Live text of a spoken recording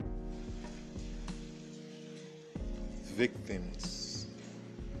Victims.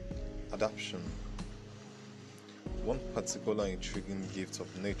 Adaptation. One particular intriguing gift of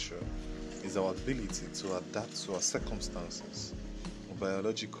nature is our ability to adapt to our circumstances,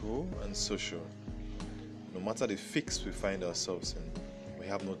 biological and social. No matter the fix we find ourselves in, we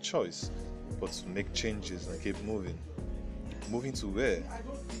have no choice but to make changes and keep moving. Moving to where?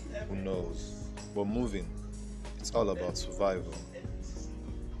 Who knows? But moving, it's all about survival.